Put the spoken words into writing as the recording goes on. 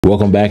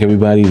Welcome back,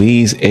 everybody.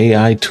 These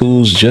AI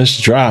tools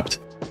just dropped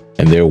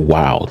and they're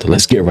wild.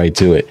 Let's get right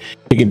to it.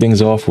 Kicking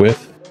things off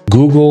with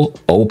Google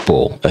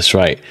Opal. That's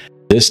right.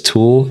 This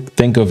tool,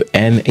 think of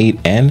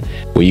N8N,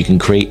 where you can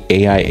create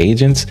AI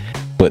agents.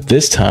 But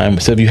this time,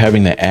 instead of you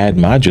having to add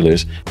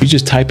modulars, you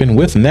just type in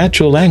with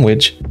natural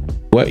language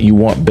what you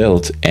want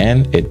built,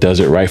 and it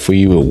does it right for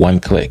you with one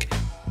click.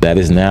 That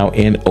is now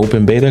in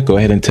open beta. Go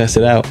ahead and test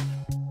it out.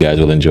 You guys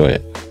will enjoy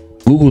it.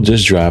 Google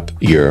just dropped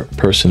your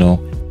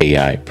personal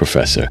AI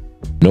professor.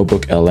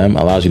 Notebook LM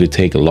allows you to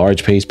take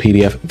large page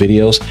PDF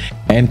videos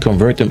and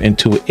convert them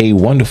into a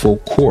wonderful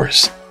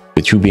course,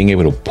 with you being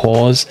able to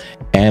pause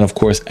and of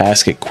course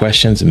ask it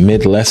questions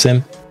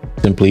mid-lesson.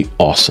 Simply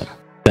awesome.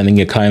 Sending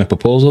your client a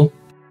proposal,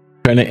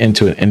 turn it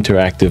into an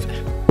interactive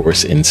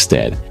course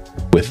instead,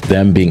 with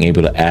them being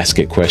able to ask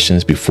it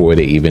questions before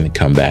they even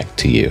come back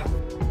to you.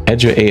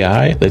 Hedra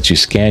AI lets you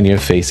scan your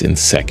face in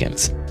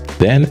seconds,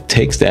 then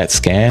takes that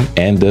scan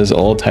and does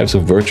all types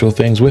of virtual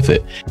things with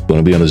it. You want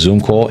to be on a Zoom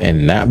call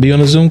and not be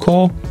on a Zoom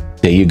call?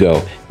 There you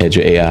go.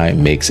 Hedra AI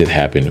makes it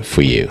happen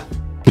for you.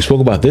 We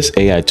spoke about this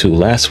AI tool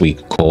last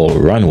week called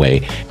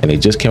Runway, and they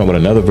just came up with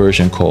another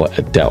version called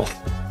Adelph.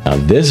 Now,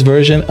 this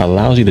version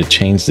allows you to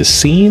change the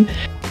scene,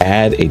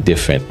 add a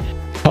different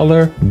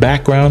color,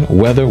 background,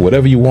 weather,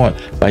 whatever you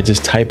want by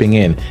just typing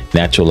in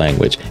natural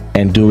language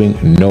and doing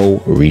no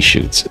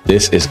reshoots.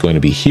 This is going to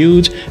be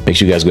huge. Make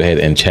sure you guys go ahead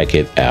and check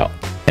it out.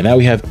 And now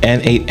we have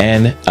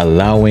N8N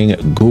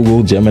allowing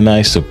Google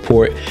Gemini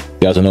support. You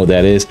guys don't know what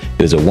that is.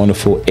 It is a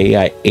wonderful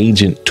AI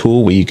agent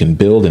tool where you can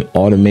build and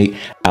automate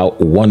out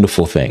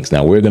wonderful things.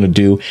 Now we're going to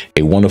do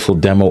a wonderful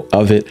demo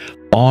of it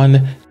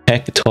on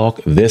Tech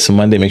Talk this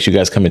Monday. Make sure you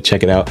guys come and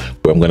check it out,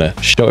 where I'm going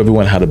to show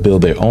everyone how to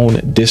build their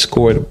own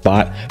Discord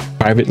bot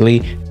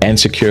privately and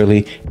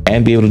securely,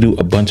 and be able to do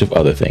a bunch of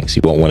other things.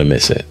 You won't want to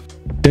miss it.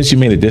 Since you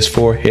made it this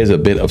far, here's a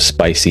bit of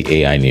spicy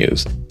AI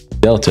news.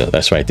 Delta,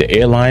 that's right, the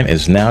airline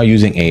is now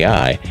using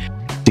AI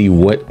to see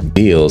what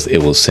deals it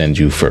will send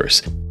you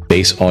first,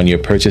 based on your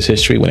purchase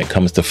history when it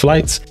comes to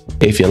flights.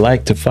 If you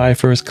like to fly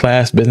first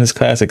class, business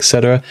class,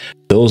 etc.,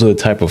 those are the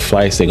type of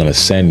flights they're going to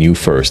send you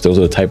first. Those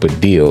are the type of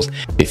deals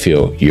they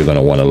feel you're going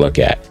to want to look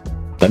at.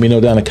 Let me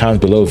know down in the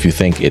comments below if you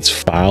think it's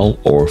foul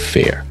or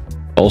fair.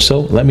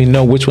 Also, let me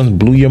know which one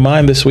blew your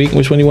mind this week and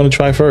which one you want to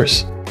try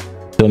first.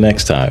 Till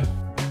next time,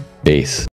 peace.